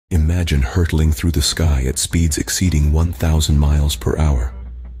Imagine hurtling through the sky at speeds exceeding 1,000 miles per hour,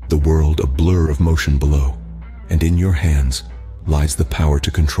 the world a blur of motion below, and in your hands lies the power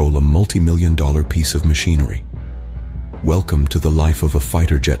to control a multi-million-dollar piece of machinery. Welcome to the life of a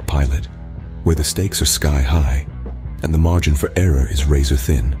fighter jet pilot, where the stakes are sky high and the margin for error is razor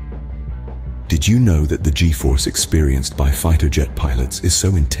thin. Did you know that the G-force experienced by fighter jet pilots is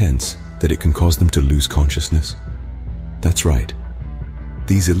so intense that it can cause them to lose consciousness? That's right.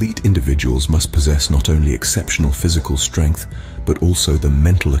 These elite individuals must possess not only exceptional physical strength, but also the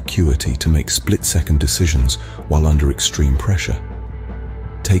mental acuity to make split-second decisions while under extreme pressure.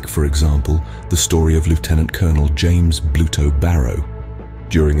 Take, for example, the story of Lieutenant Colonel James Bluto Barrow.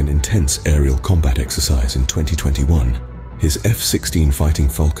 During an intense aerial combat exercise in 2021, his F-16 Fighting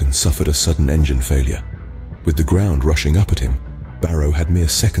Falcon suffered a sudden engine failure. With the ground rushing up at him, Barrow had mere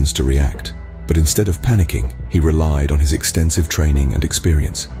seconds to react, but instead of panicking, he relied on his extensive training and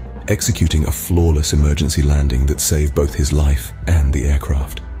experience, executing a flawless emergency landing that saved both his life and the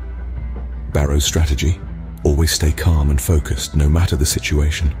aircraft. Barrow's strategy? Always stay calm and focused no matter the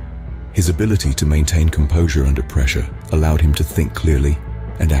situation. His ability to maintain composure under pressure allowed him to think clearly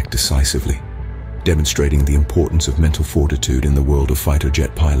and act decisively, demonstrating the importance of mental fortitude in the world of fighter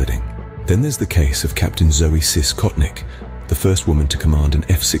jet piloting. Then there's the case of Captain Zoe Sis-Kotnik, the first woman to command an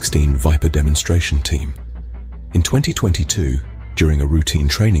F-16 Viper demonstration team. In 2022, during a routine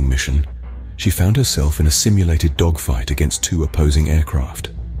training mission, she found herself in a simulated dogfight against two opposing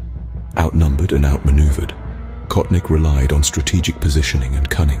aircraft. Outnumbered and outmaneuvered, Kotnik relied on strategic positioning and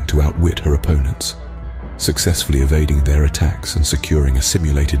cunning to outwit her opponents, successfully evading their attacks and securing a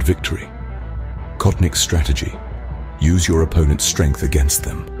simulated victory. Kotnik's strategy: use your opponent's strength against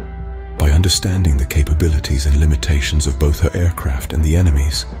them. By understanding the capabilities and limitations of both her aircraft and the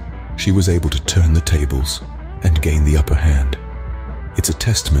enemy's, she was able to turn the tables and gain the upper hand. It's a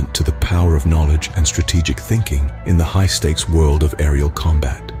testament to the power of knowledge and strategic thinking in the high-stakes world of aerial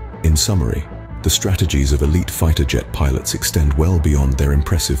combat. In summary, the strategies of elite fighter jet pilots extend well beyond their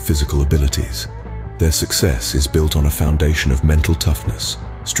impressive physical abilities. Their success is built on a foundation of mental toughness,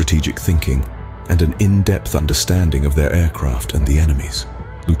 strategic thinking, and an in-depth understanding of their aircraft and the enemy's.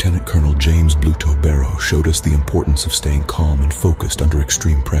 Lieutenant Colonel James Bluto Barrow showed us the importance of staying calm and focused under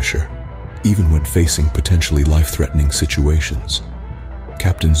extreme pressure, even when facing potentially life-threatening situations.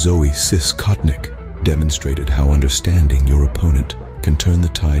 Captain Zoe Sis-Kotnik demonstrated how understanding your opponent can turn the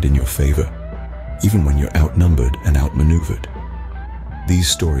tide in your favor, even when you're outnumbered and outmaneuvered. These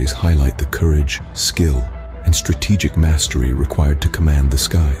stories highlight the courage, skill, and strategic mastery required to command the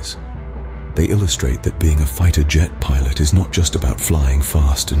skies. They illustrate that being a fighter jet pilot is not just about flying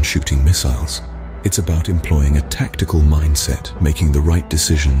fast and shooting missiles. It's about employing a tactical mindset, making the right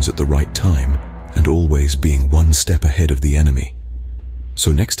decisions at the right time, and always being one step ahead of the enemy.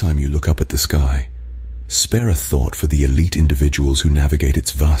 So next time you look up at the sky, spare a thought for the elite individuals who navigate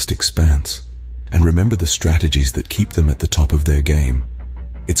its vast expanse, and remember the strategies that keep them at the top of their game.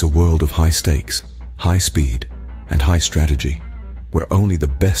 It's a world of high stakes, high speed, and high strategy, where only the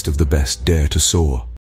best of the best dare to soar.